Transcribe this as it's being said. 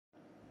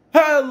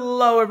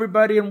Hello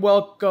everybody and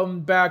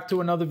welcome back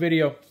to another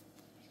video.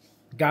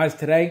 Guys,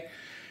 today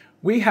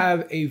we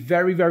have a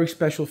very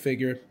special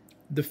figure.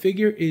 The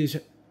figure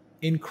is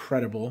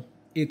incredible.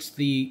 It's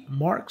the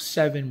Mark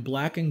VII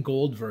black and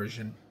gold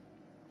version.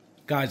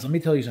 Guys, let me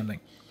tell you something.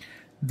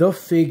 The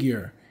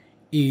figure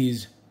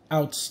is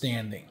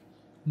outstanding.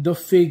 The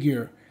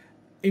figure,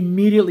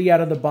 immediately out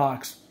of the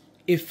box,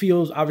 it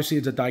feels, obviously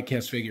it's a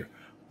diecast figure,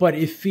 but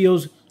it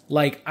feels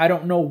like, I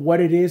don't know what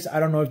it is. I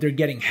don't know if they're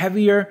getting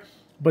heavier,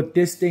 but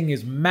this thing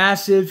is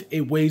massive.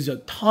 It weighs a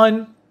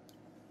ton.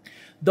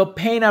 The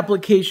paint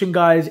application,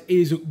 guys,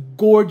 is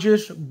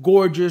gorgeous.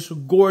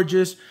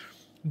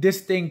 This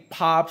thing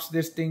pops.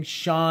 This thing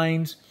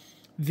shines.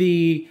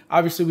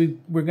 Obviously,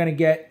 we're going to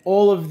get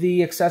all of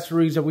the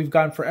accessories that we've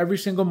gotten for every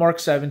single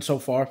Mark VII so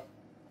far.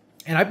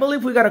 And I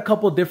believe we got a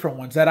couple different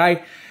ones that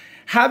I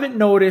haven't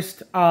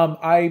noticed.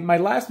 My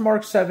last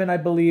Mark VII, I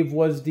believe,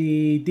 was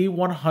the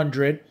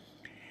D100.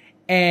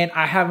 And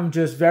I have him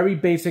just very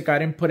basic. I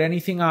didn't put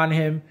anything on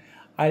him.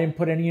 I didn't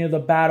put any of the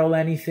battle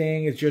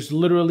anything. It's just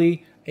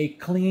literally a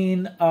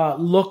clean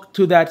look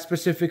to that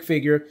specific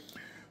figure.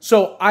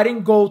 So I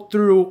didn't go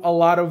through a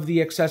lot of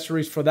the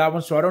accessories for that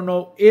one. So I don't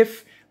know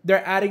if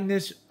they're adding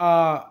this,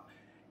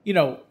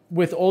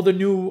 with all the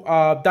new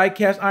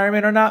diecast Iron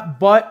Man or not.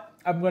 But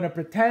I'm going to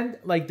pretend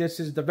like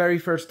this is the very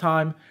first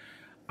time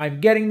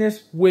I'm getting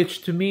this,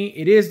 which to me,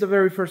 it is the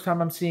very first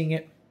time I'm seeing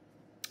it.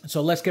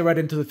 So let's get right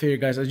into the figure,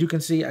 guys. As you can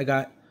see, I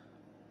got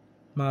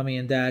mommy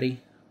and daddy.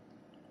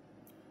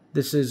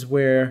 This is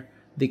where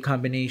the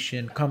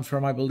combination comes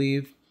from, I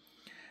believe.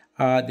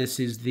 This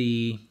is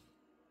the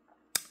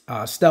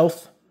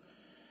Stealth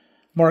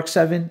Mark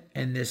VII,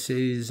 and this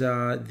is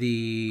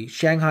the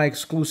Shanghai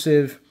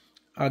exclusive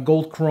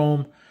gold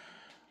chrome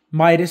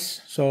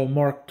Midas, so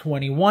Mark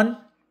 21.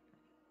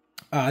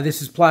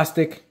 This is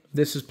plastic.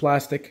 This is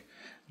plastic.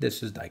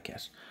 This is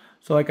diecast.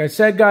 So like I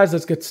said, guys,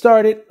 let's get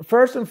started.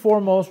 First and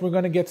foremost, we're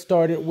going to get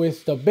started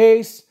with the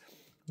base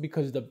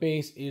because the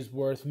base is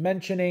worth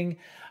mentioning.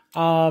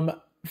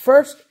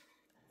 First,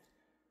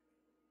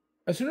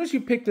 as soon as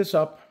you pick this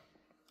up,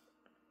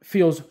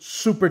 feels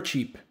super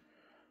cheap.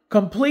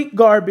 Complete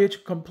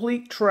garbage,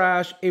 complete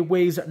trash. It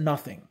weighs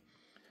nothing,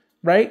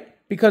 right?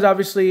 Because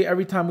obviously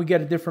every time we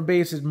get a different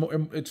base,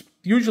 it's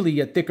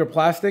usually a thicker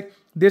plastic.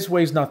 This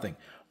weighs nothing.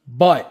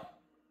 But,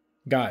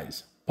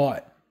 guys,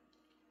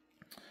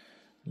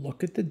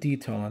 look at the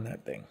detail on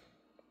that thing.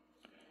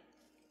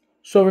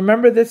 So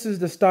remember, this is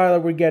the style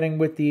that we're getting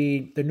with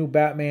the new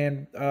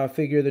Batman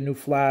figure, the new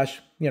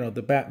Flash. You know,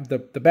 the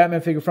Batman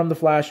figure from the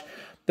Flash,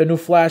 the new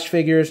Flash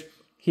figures.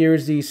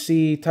 Here's the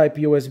C-type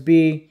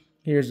USB.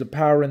 Here's the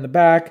power in the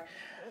back.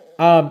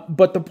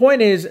 But the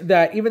point is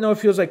that even though it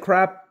feels like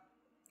crap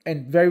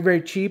and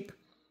very cheap,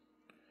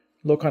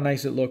 look how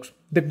nice it looks.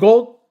 The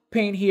gold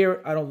paint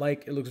here, I don't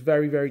like. It looks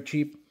very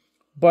cheap.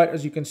 But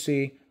as you can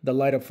see, the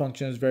light up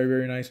function is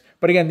very nice.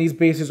 But again, these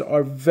bases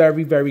are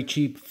very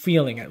cheap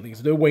feeling, at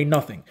least. They weigh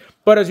nothing.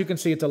 But as you can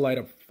see, it's a light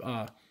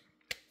up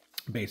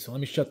base. So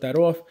let me shut that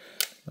off.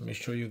 Let me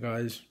show you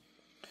guys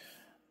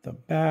the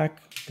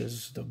back. This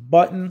is the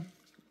button.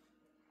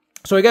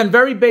 So again,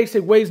 very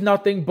basic, weighs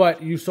nothing,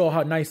 but you saw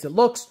how nice it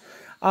looks.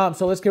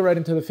 So let's get right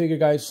into the figure,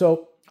 guys.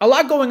 So a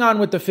lot going on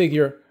with the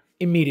figure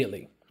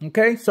immediately.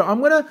 Okay, so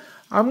I'm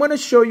gonna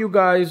show you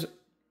guys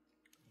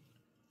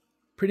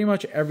pretty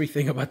much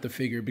everything about the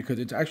figure because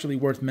it's actually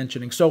worth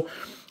mentioning. So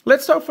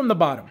let's start from the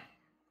bottom.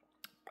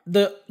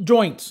 The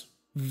joints,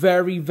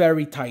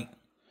 very tight.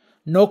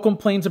 No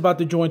complaints about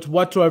the joints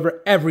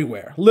whatsoever,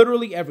 everywhere.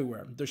 Literally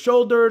everywhere. The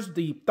shoulders,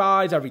 the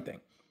thighs,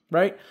 everything,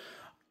 right?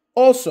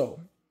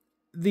 Also,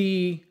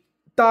 the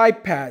thigh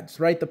pads,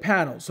 right? The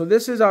panels. So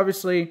this is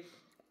obviously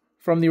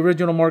from the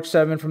original Mark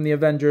VII from the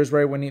Avengers,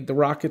 right? When the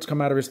rockets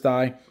come out of his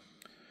thigh,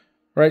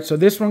 right? So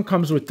this one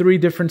comes with 3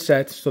 different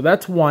sets. So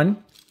that's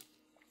one.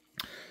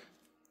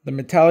 The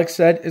metallic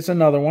set is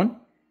another one.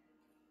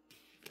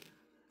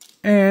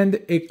 And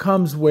it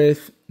comes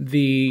with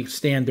the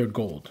standard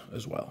gold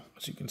as well,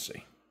 as you can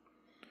see.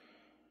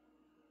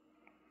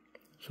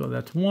 So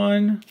that's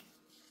 1,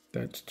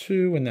 that's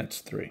 2, and that's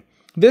 3.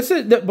 This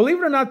is, believe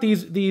it or not,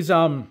 these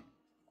gunmetal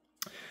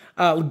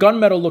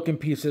looking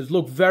pieces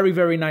look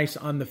very nice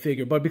on the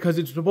figure. But because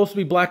it's supposed to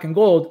be black and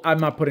gold, I'm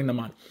not putting them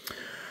on.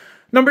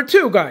 Number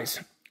 2, guys.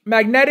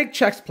 Magnetic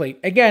chest plate.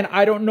 Again,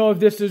 I don't know if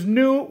this is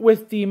new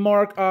with the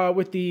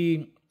with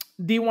the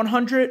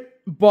D100,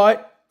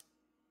 but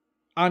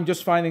I'm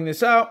just finding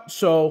this out.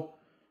 So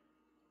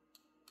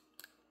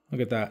look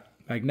at that.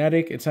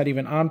 Magnetic. It's not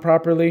even on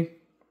properly.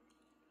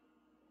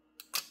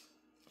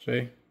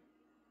 See?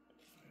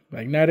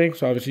 Magnetic.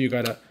 So obviously you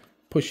gotta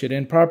push it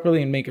in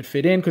properly and make it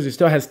fit in because it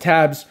still has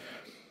tabs.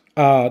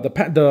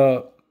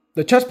 The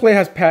chest plate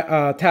has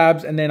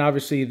tabs, and then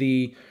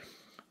obviously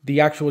the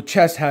actual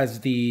chest has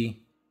the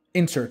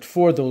insert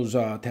for those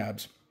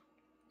tabs.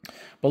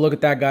 But look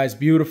at that, guys.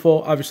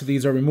 Beautiful. Obviously,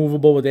 these are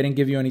removable, but they didn't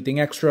give you anything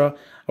extra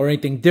or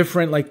anything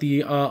different like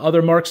the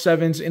other Mark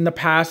VIIs in the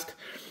past.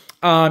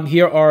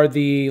 Here are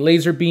the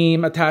laser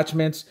beam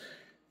attachments.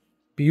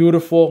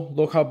 Beautiful.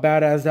 Look how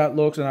badass that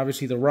looks. And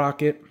obviously the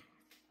rocket.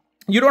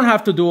 You don't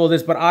have to do all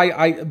this, but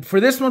I for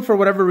this one, for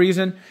whatever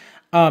reason,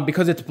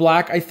 because it's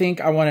black, I think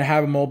I want to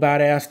have him all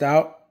badassed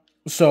out.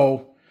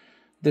 So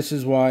this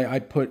is why I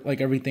put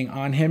like everything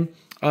on him.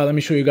 Let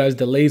me show you guys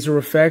the laser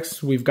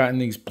effects. We've gotten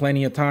these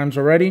plenty of times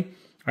already.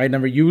 I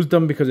never used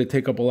them because they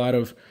take up a lot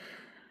of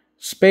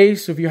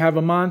space if you have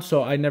them on.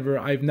 So I've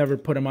never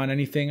put them on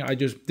anything.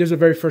 This is the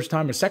very first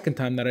time or second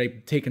time that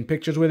I've taken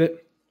pictures with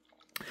it.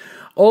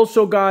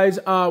 Also, guys,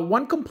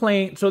 one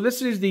complaint. So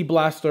this is the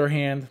blaster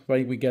hand,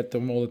 right? We get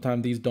them all the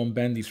time. These don't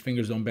bend. These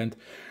fingers don't bend.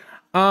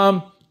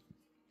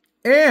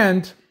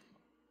 And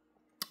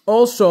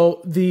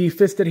also the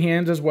fisted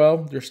hands as well.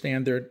 They're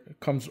standard. It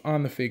comes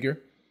on the figure,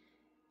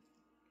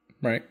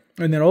 right?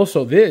 And then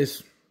also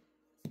this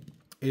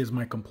is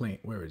my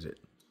complaint. Where is it?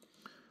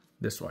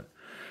 This one.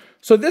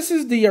 So this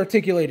is the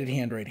articulated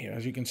hand right here.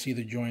 As you can see,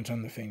 the joints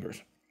on the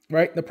fingers,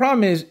 right? The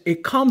problem is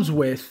it comes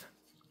with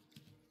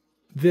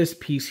this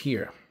piece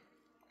here,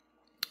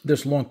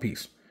 this long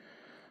piece.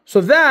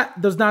 So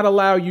that does not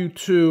allow you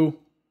to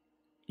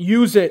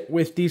use it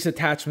with these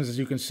attachments. As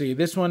you can see,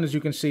 this one, as you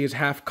can see, is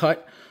half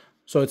cut.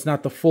 So it's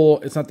not the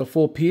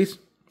full piece.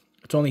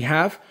 It's only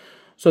half.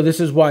 So this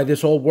is why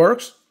this all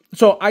works.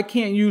 So I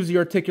can't use the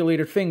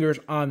articulated fingers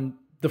on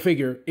the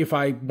figure if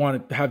I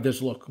want to have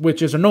this look,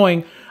 which is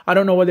annoying. I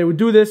don't know why they would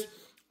do this,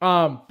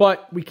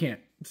 but we can't.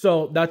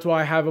 So that's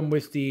why I have them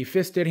with the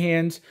fisted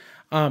hands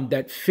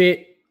that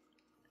fit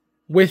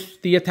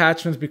with the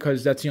attachments,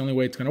 because that's the only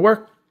way it's going to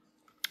work.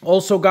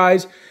 Also,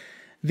 guys,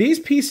 these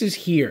pieces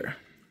here,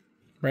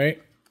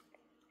 right?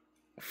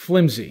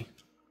 Flimsy.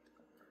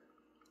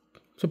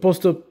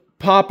 Supposed to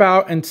pop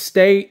out and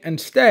stay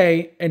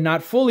and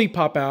not fully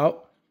pop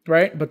out,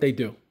 right? But they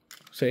do.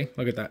 See,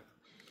 look at that.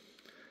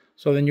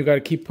 So then you got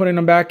to keep putting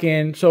them back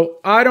in. So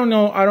I don't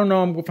know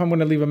if I'm going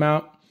to leave them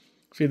out.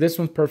 See, this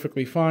one's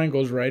perfectly fine.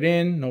 Goes right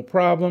in, no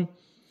problem.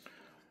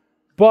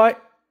 But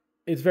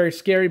it's very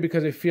scary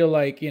because they feel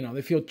like, you know,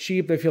 they feel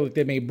cheap. They feel like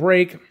they may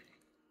break.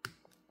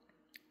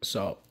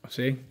 So,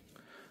 see, I'm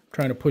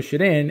trying to push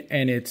it in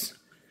and it's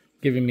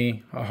giving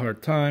me a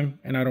hard time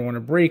and I don't want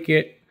to break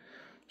it.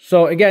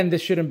 So again,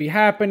 this shouldn't be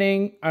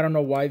happening. I don't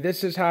know why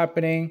this is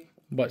happening,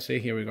 but see,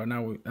 here we go.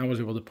 Now I was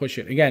able to push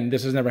it. Again,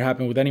 this has never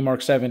happened with any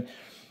Mark VII,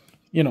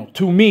 you know,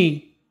 to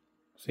me.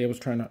 See, I was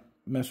trying to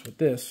mess with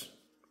this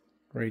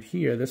right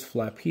here, this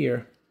flap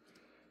here.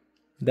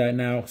 That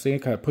now, see, I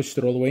kind of pushed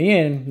it all the way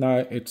in. Now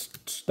it's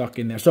stuck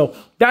in there. So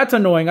that's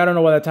annoying. I don't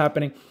know why that's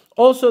happening.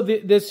 Also,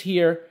 this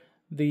here,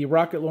 the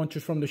rocket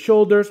launchers from the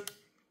shoulders.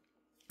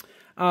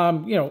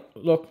 You know,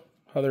 look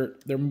how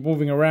they're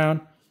moving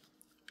around.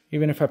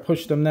 Even if I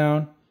push them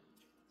down,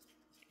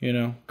 you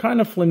know,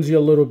 kind of flimsy a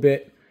little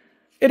bit.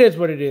 It is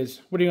what it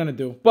is. What are you gonna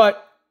do?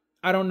 But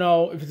I don't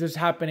know if this is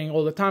happening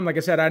all the time. Like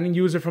I said, I didn't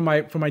use it for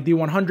my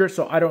D100,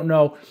 so I don't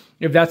know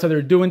if that's how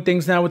they're doing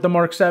things now with the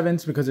Mark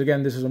 7s, because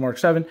again, this is a Mark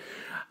 7.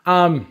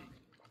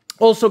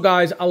 Also,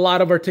 guys, a lot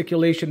of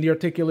articulation. The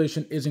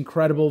articulation is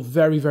incredible.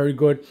 Very, very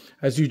good.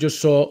 As you just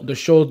saw, the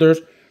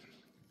shoulders.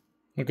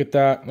 Look at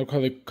that. Look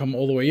how they come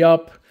all the way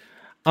up.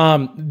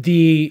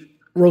 The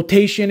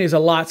rotation is a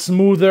lot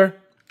smoother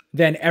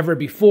than ever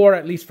before,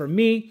 at least for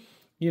me.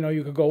 You know,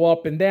 you could go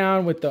up and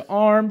down with the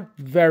arm.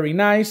 Very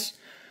nice.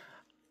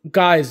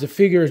 Guys, the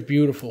figure is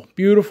beautiful.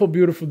 Beautiful,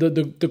 beautiful.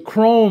 The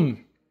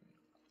chrome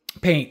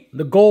paint,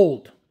 the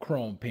gold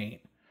chrome paint.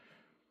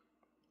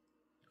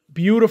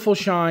 Beautiful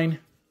shine.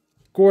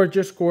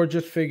 Gorgeous,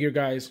 gorgeous figure,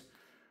 guys.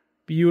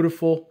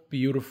 Beautiful,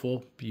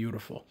 beautiful,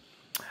 beautiful.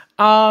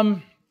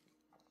 I'm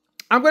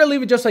going to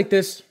leave it just like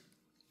this.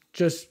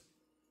 Just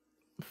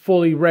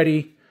fully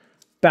ready,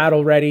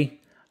 battle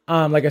ready.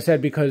 Like I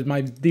said, because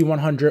my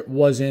D100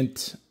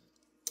 wasn't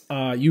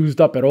used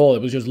up at all.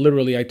 It was just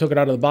literally, I took it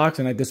out of the box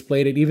and I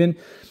displayed it even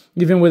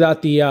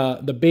without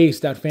the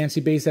base, that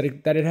fancy base that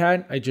it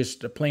had. I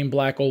just a plain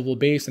black oval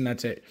base and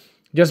that's it.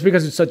 Just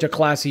because it's such a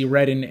classy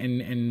red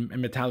and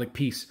metallic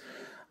piece,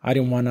 I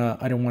didn't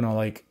wanna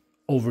like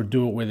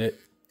overdo it with it.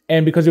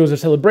 And because it was a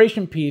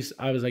celebration piece,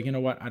 I was like, you know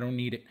what, I don't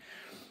need it.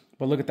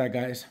 But look at that,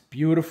 guys.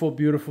 Beautiful,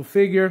 beautiful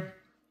figure.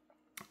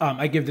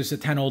 I give this a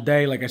 10 all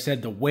day. Like I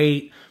said, the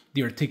weight,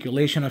 the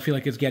articulation, I feel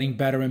like it's getting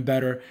better and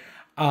better.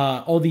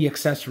 All the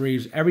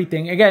accessories,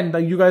 everything. Again,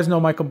 you guys know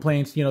my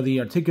complaints. You know, the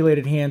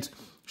articulated hands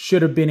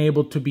should have been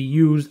able to be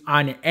used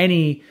on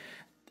any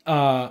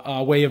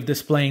way of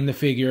displaying the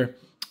figure.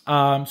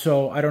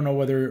 So I don't know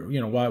whether, you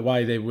know,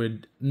 why they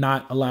would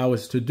not allow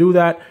us to do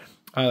that.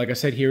 Like I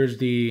said, here's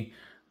the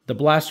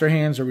blaster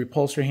hands or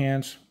repulsor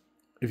hands.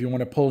 If you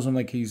want to pose them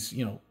like he's,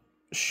 you know,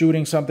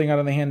 shooting something out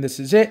of the hand, this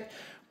is it.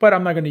 But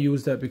I'm not going to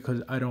use that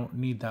because I don't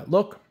need that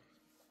look.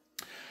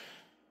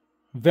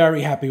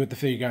 Very happy with the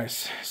figure,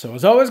 guys. So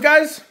as always,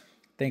 guys,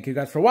 thank you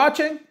guys for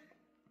watching.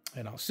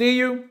 And I'll see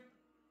you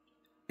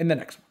in the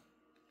next one.